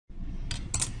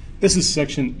This is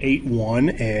section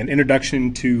 8.1, an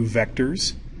introduction to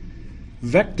vectors.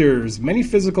 Vectors, many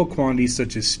physical quantities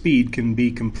such as speed, can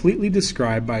be completely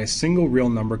described by a single real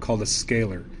number called a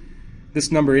scalar.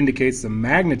 This number indicates the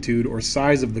magnitude or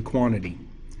size of the quantity.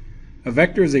 A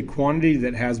vector is a quantity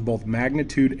that has both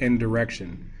magnitude and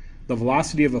direction. The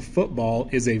velocity of a football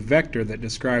is a vector that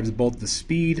describes both the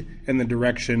speed and the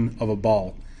direction of a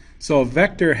ball. So a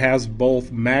vector has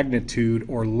both magnitude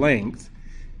or length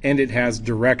and it has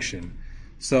direction.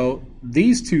 So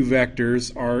these two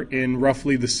vectors are in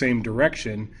roughly the same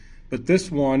direction, but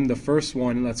this one, the first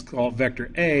one, let's call it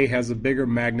vector A, has a bigger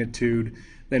magnitude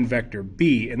than vector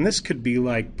B. And this could be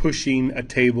like pushing a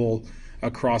table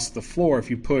across the floor. If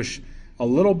you push a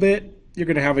little bit, you're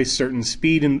going to have a certain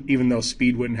speed, and even though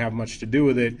speed wouldn't have much to do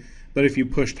with it. But if you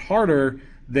pushed harder,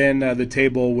 then the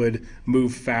table would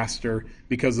move faster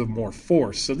because of more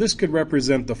force. So this could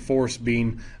represent the force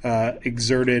being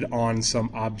exerted on some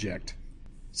object.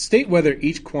 State whether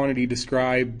each quantity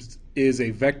described is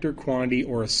a vector quantity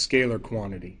or a scalar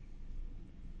quantity.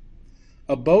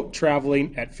 A boat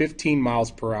traveling at 15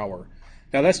 miles per hour.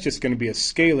 Now that's just going to be a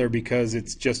scalar because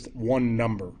it's just one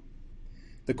number.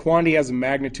 The quantity has a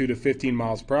magnitude of 15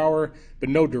 miles per hour, but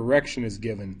no direction is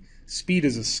given. Speed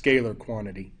is a scalar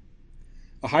quantity.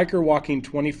 A hiker walking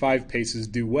 25 paces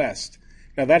due west.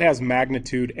 Now that has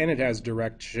magnitude and it has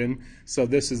direction, so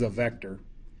this is a vector.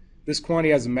 This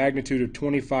quantity has a magnitude of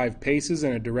 25 paces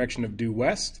and a direction of due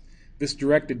west. This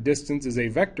directed distance is a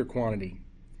vector quantity.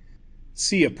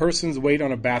 C, a person's weight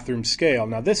on a bathroom scale.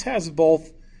 Now this has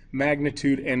both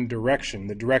magnitude and direction.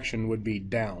 The direction would be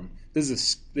down. This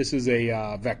is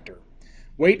a vector.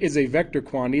 Weight is a vector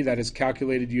quantity that is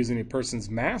calculated using a person's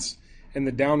mass and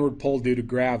the downward pull due to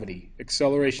gravity.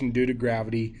 Acceleration due to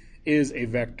gravity is a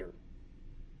vector.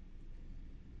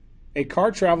 A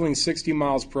car traveling 60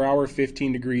 miles per hour,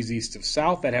 15 degrees east of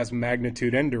south, that has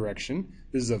magnitude and direction.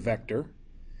 This is a vector.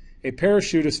 A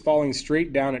parachute is falling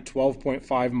straight down at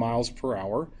 12.5 miles per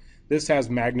hour. This has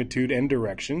magnitude and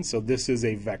direction, so this is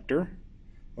a vector.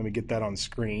 Let me get that on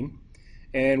screen.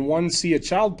 And 1C, a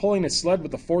child pulling a sled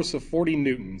with a force of 40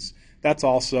 newtons. That's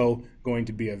also going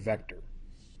to be a vector.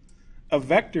 A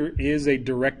vector is a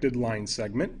directed line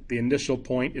segment. The initial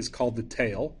point is called the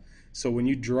tail. So when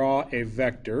you draw a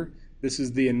vector, this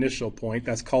is the initial point.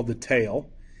 That's called the tail.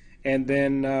 And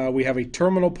then we have a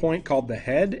terminal point called the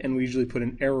head, and we usually put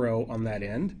an arrow on that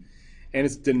end. And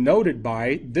it's denoted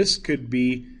by, this could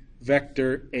be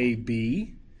vector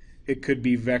AB, it could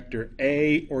be vector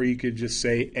A, or you could just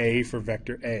say A for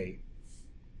vector A.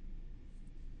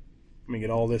 Let me get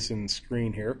all this in the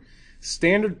screen here.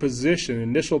 Standard position,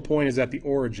 initial point is at the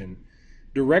origin.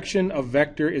 Direction of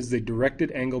vector is the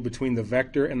directed angle between the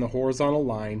vector and the horizontal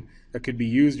line that could be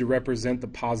used to represent the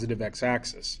positive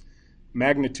x-axis.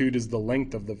 Magnitude is the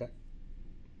length of the vector.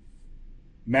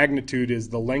 Magnitude is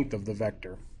the length of the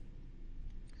vector.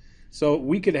 So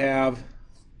we could have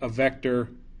a vector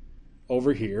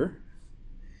over here,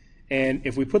 and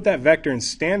if we put that vector in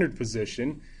standard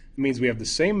position, it means we have the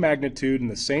same magnitude and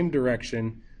the same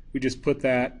direction. We just put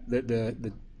that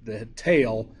the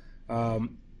tail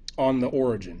on the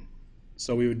origin.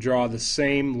 So we would draw the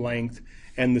same length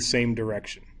and the same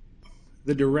direction.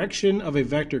 The direction of a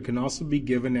vector can also be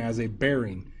given as a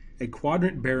bearing. A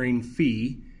quadrant bearing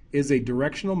phi is a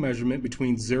directional measurement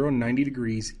between 0 and 90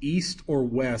 degrees east or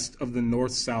west of the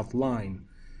north-south line.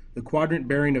 The quadrant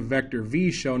bearing of vector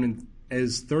v shown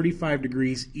as 35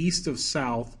 degrees east of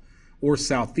south or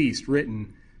southeast,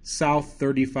 written south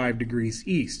 35 degrees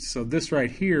east. So this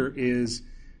right here is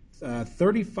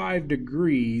 35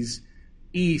 degrees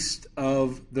east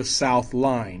of the south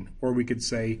line, or we could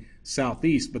say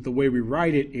southeast, but the way we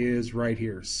write it is right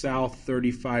here, south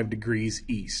 35 degrees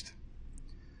east.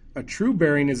 A true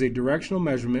bearing is a directional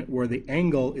measurement where the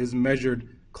angle is measured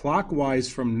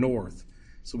clockwise from north.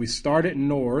 So we start at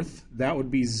north, that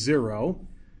would be 0,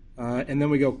 and then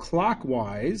we go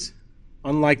clockwise,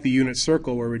 unlike the unit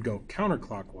circle where we'd go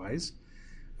counterclockwise.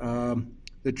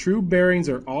 The true bearings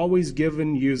are always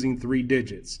given using 3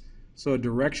 digits. So a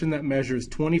direction that measures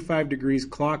 25 degrees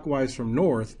clockwise from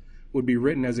north would be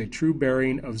written as a true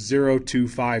bearing of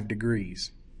 025 degrees.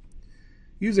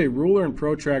 Use a ruler and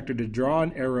protractor to draw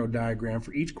an arrow diagram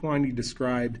for each quantity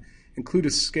described. Include a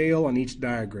scale on each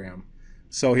diagram.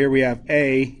 So here we have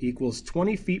A equals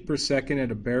 20 feet per second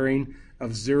at a bearing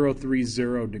of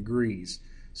 030 degrees.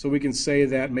 So we can say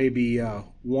that maybe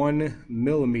 1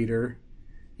 millimeter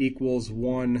equals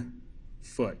 1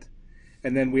 foot.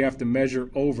 And then we have to measure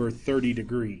over 30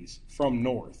 degrees from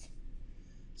north.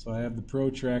 So I have the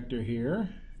protractor here,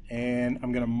 and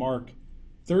I'm going to mark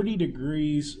 30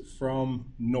 degrees from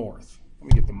north.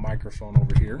 Let me get the microphone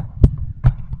over here.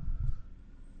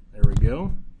 There we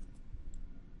go.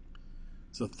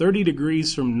 So 30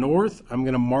 degrees from north, I'm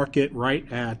going to mark it right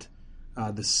at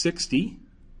the 60.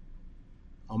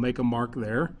 I'll make a mark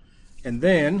there. And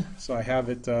then, so I have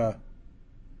it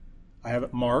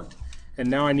marked. And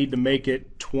now I need to make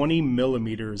it 20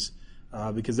 millimeters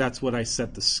because that's what I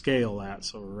set the scale at.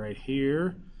 So right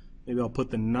here, maybe I'll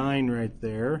put the 9 right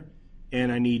there.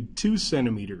 And I need 2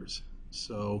 centimeters.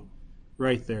 So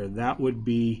right there, that would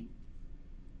be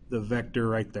the vector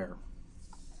right there.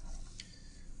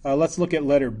 Let's look at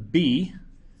letter B.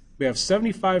 We have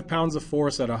 75 pounds of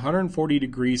force at 140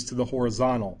 degrees to the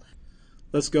horizontal.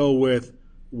 Let's go with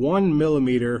 1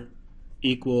 millimeter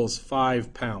equals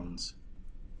 5 pounds.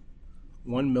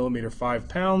 1 millimeter, 5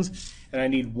 pounds, and I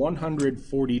need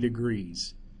 140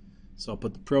 degrees. So I'll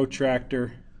put the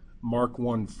protractor, mark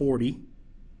 140.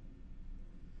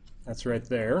 That's right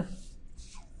there.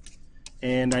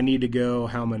 And I need to go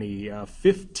how many?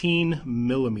 15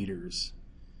 millimeters.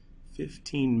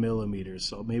 15 millimeters.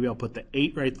 So maybe I'll put the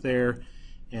 8 right there,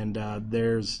 and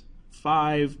there's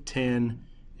 5, 10,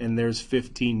 and there's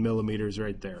 15 millimeters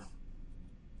right there.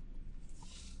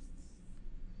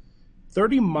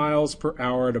 30 miles per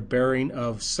hour at a bearing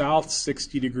of south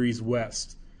 60 degrees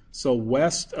west. So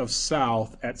west of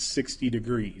south at 60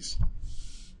 degrees.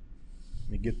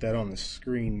 Let me get that on the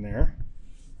screen there.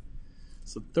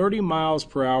 So 30 miles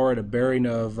per hour at a bearing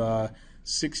of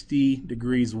 60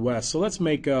 degrees west. So let's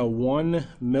make 1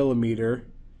 millimeter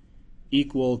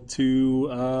equal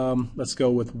to, let's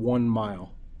go with 1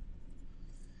 mile.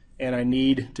 And I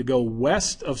need to go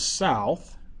west of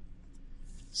south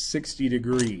 60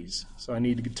 degrees. So I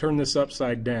need to turn this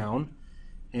upside down,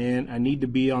 and I need to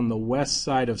be on the west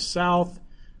side of south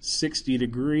 60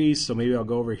 degrees. So maybe I'll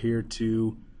go over here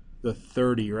to the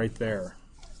 30 right there.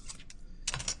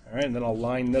 All right, and then I'll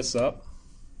line this up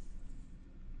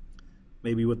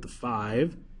maybe with the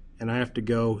 5, and I have to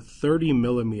go 30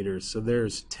 millimeters. So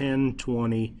there's 10,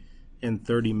 20, and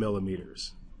 30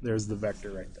 millimeters. There's the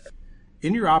vector right there.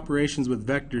 In your operations with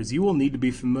vectors, you will need to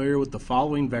be familiar with the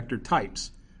following vector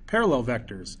types. Parallel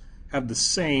vectors have the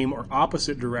same or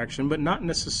opposite direction, but not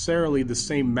necessarily the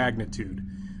same magnitude,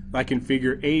 like in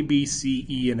figure A, B, C,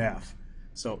 E, and F.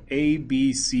 So A,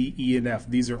 B, C, E, and F,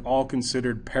 these are all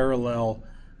considered parallel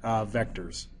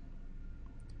vectors.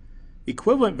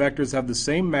 Equivalent vectors have the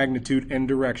same magnitude and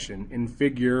direction. In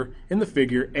the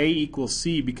figure, A equals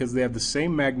C because they have the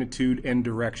same magnitude and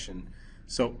direction.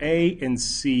 So A and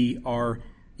C are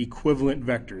equivalent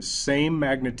vectors, same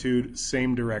magnitude,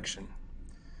 same direction.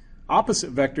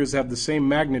 Opposite vectors have the same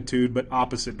magnitude but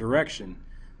opposite direction.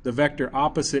 The vector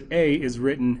opposite A is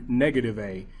written negative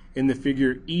A. In the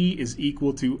figure, E is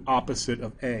equal to opposite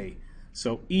of A.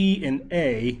 So E and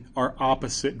A are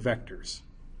opposite vectors.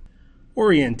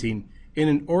 Orienting. In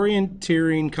an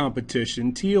orienteering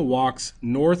competition, Tia walks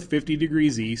north 50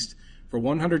 degrees east for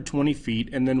 120 feet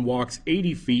and then walks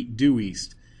 80 feet due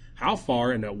east. How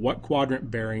far and at what quadrant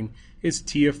bearing is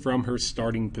Tia from her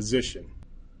starting position?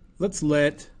 Let's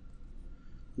let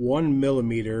 1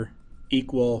 millimeter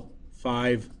equal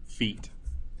 5 feet.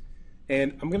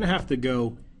 And I'm going to have to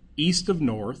go east of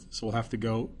north, so we'll have to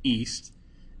go east,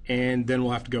 and then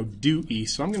we'll have to go due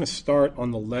east. So I'm going to start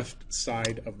on the left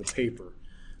side of the paper.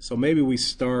 So maybe we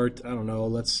start, I don't know,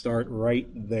 let's start right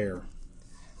there.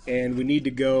 And we need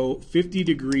to go 50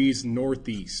 degrees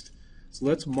northeast. So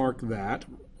let's mark that,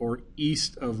 or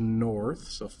east of north,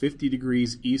 so 50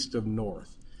 degrees east of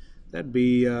north. That'd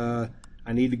be,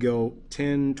 I need to go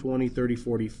 10, 20, 30,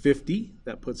 40, 50.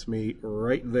 That puts me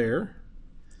right there.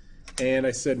 And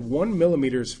I said 1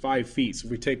 millimeter is 5 feet. So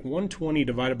if we take 120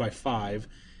 divided by 5,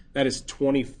 that is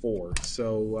 24.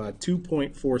 So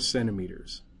 2.4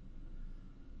 centimeters.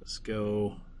 Let's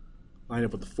go line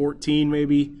up with the 14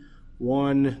 maybe.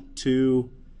 1, 2,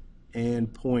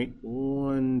 and point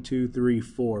 1, 2, 3,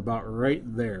 4. About right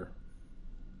there.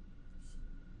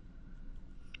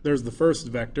 There's the first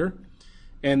vector.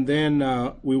 And then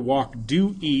we walk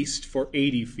due east for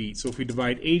 80 feet. So if we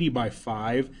divide 80 by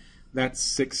 5, that's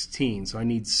 16. So I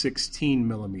need 16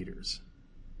 millimeters.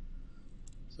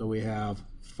 So we have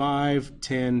 5,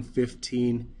 10,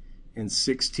 15, and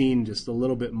 16, just a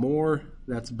little bit more.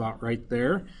 That's about right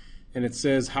there. And it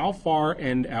says how far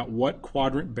and at what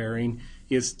quadrant bearing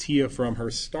is Tia from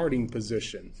her starting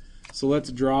position. So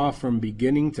let's draw from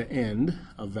beginning to end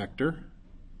a vector,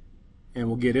 and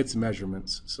we'll get its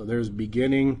measurements. So there's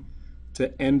beginning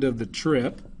to end of the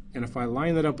trip, and if I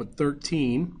line that up with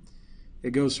 13,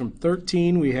 it goes from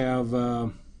 13, we have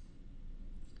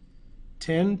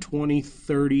 10, 20,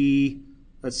 30,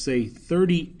 let's say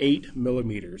 38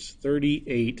 millimeters,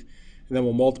 38, and then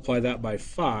we'll multiply that by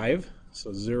 5.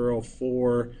 So 0,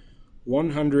 4,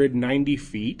 190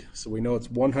 feet. So we know it's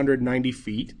 190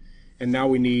 feet. And now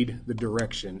we need the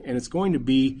direction. And it's going to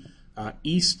be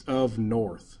east of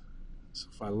north. So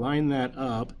if I line that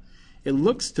up, it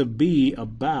looks to be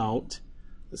about,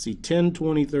 let's see, 10,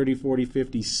 20, 30, 40,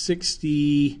 50,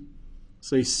 60,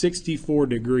 say 64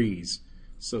 degrees.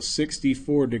 So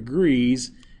 64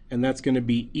 degrees, and that's going to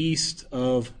be east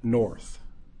of north.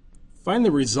 Find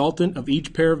the resultant of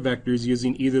each pair of vectors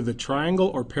using either the triangle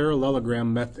or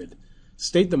parallelogram method.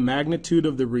 State the magnitude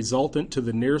of the resultant to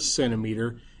the nearest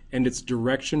centimeter and its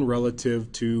direction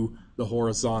relative to the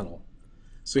horizontal.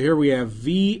 So here we have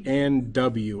V and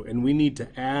W, and we need to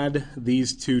add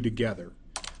these two together.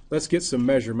 Let's get some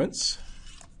measurements.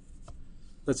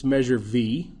 Let's measure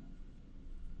V.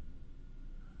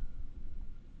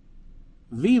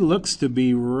 V looks to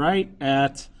be right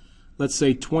at, let's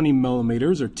say, 20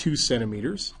 millimeters or 2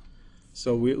 centimeters.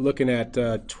 So we're looking at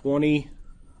 20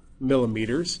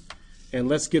 millimeters. And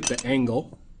let's get the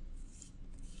angle.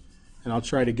 And I'll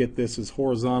try to get this as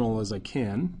horizontal as I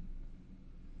can.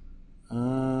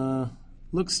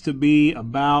 Looks to be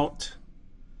about,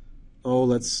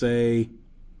 let's say,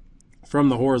 from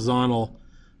the horizontal,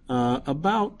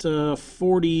 about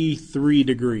 43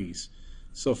 degrees.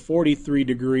 So 43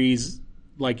 degrees,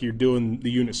 like you're doing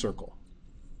the unit circle.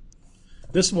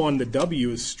 This one, the W,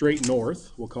 is straight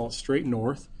north. We'll call it straight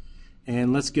north.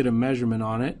 And let's get a measurement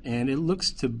on it. And it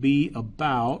looks to be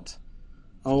about,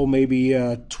 maybe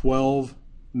 12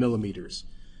 millimeters.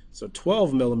 So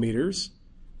 12 millimeters.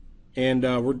 And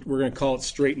we're going to call it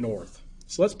straight north.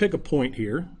 So let's pick a point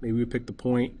here. Maybe we pick the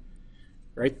point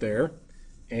right there.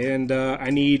 And I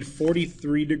need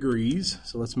 43 degrees.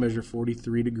 So let's measure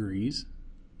 43 degrees.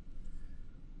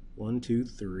 1, 2,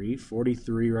 3,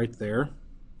 43 right there.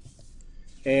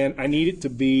 And I need it to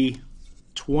be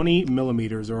 20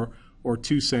 millimeters or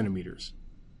 2 centimeters.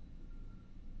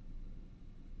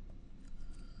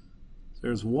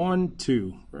 There's 1,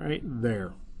 2 right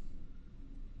there.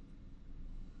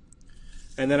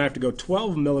 And then I have to go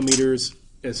 12 millimeters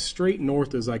as straight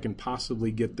north as I can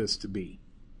possibly get this to be.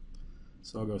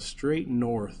 So I'll go straight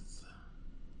north,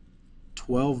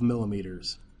 12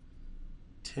 millimeters,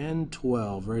 10,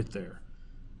 12 right there.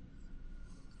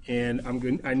 And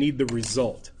I need the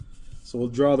result. So we'll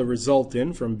draw the result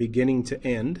in from beginning to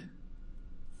end.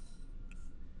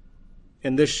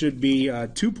 And this should be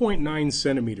 2.9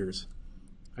 centimeters.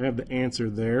 I have the answer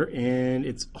there, and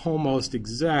it's almost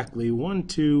exactly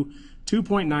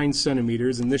 2.9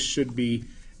 centimeters, and this should be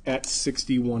at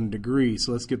 61 degrees.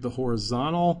 So let's get the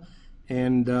horizontal,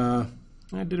 and I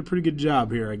did a pretty good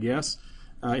job here, I guess.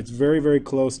 It's very, very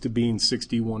close to being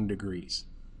 61 degrees.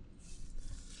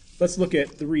 Let's look at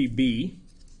 3B.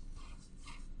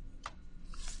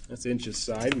 That's inches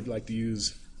side. We'd like to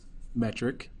use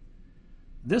metric.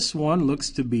 This one looks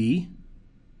to be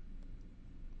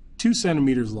 2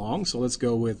 centimeters long, so let's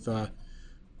go with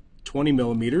 20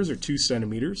 millimeters or 2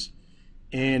 centimeters.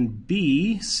 And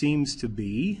B seems to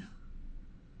be,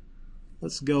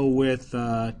 let's go with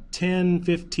 10,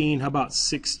 15, how about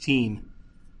 16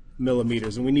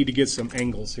 millimeters? And we need to get some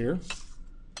angles here.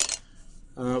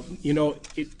 What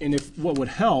would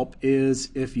help is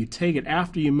if you take it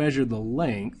after you measure the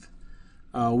length,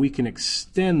 we can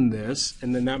extend this,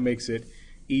 and then that makes it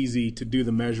easy to do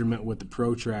the measurement with the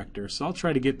protractor. So I'll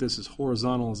try to get this as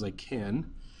horizontal as I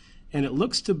can. And it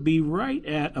looks to be right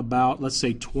at about, let's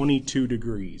say, 22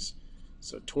 degrees.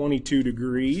 So 22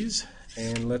 degrees,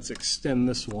 and let's extend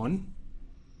this one.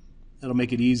 That'll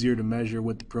make it easier to measure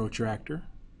with the protractor.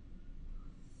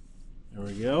 There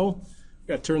we go.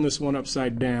 Got to turn this one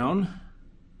upside down.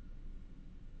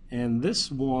 And this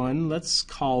one, let's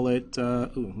call it,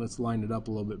 let's line it up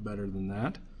a little bit better than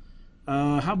that.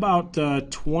 How about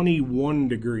 21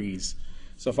 degrees?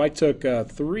 So if I took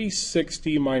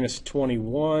 360 minus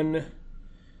 21,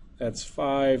 that's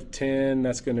 5, 10,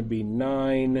 that's going to be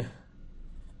 9,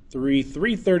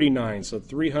 339, so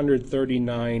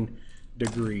 339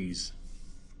 degrees.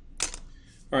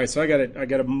 All right, so I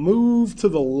got to move to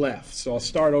the left. So I'll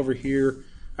start over here.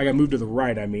 I got to move to the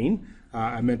right, I mean.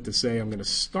 I meant to say I'm going to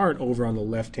start over on the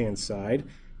left-hand side.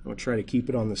 I'm going to try to keep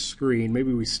it on the screen.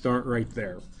 Maybe we start right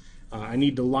there. I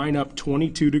need to line up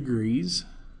 22 degrees.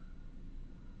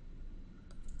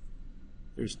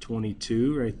 There's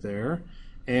 22 right there.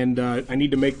 And I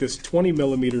need to make this 20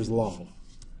 millimeters long,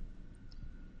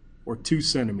 or 2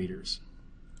 centimeters.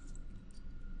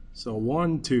 So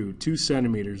 2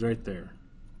 centimeters right there.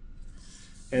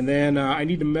 And then I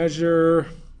need to measure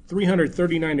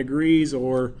 339 degrees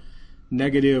or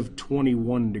negative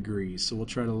 21 degrees. So we'll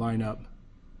try to line up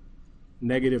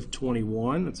negative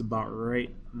 21. That's about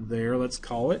right there, let's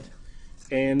call it.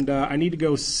 And I need to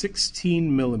go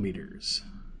 16 millimeters.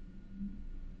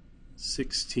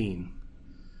 16.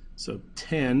 So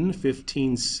 10,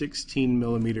 15, 16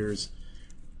 millimeters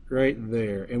right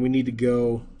there. And we need to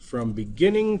go from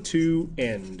beginning to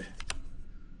end.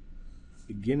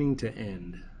 Beginning to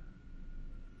end.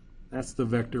 That's the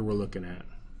vector we're looking at.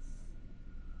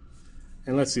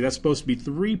 And let's see, that's supposed to be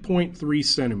 3.3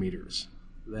 centimeters.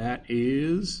 That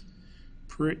is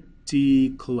pretty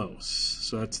close.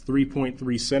 So that's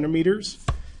 3.3 centimeters.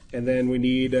 And then we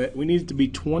need it to be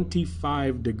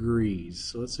 25 degrees.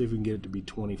 So let's see if we can get it to be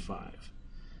 25.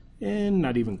 And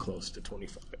not even close to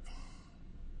 25.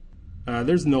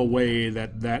 There's no way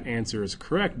that that answer is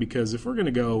correct, because if we're going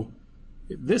to go,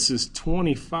 this is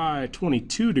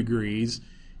 22 degrees,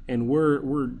 and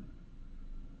we're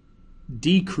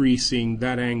decreasing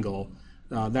that angle,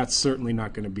 that's certainly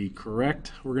not going to be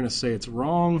correct. We're going to say it's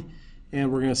wrong,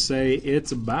 and we're going to say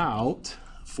it's about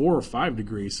 4 or 5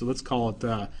 degrees. So let's call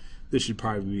it, this should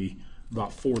probably be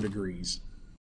about 4 degrees.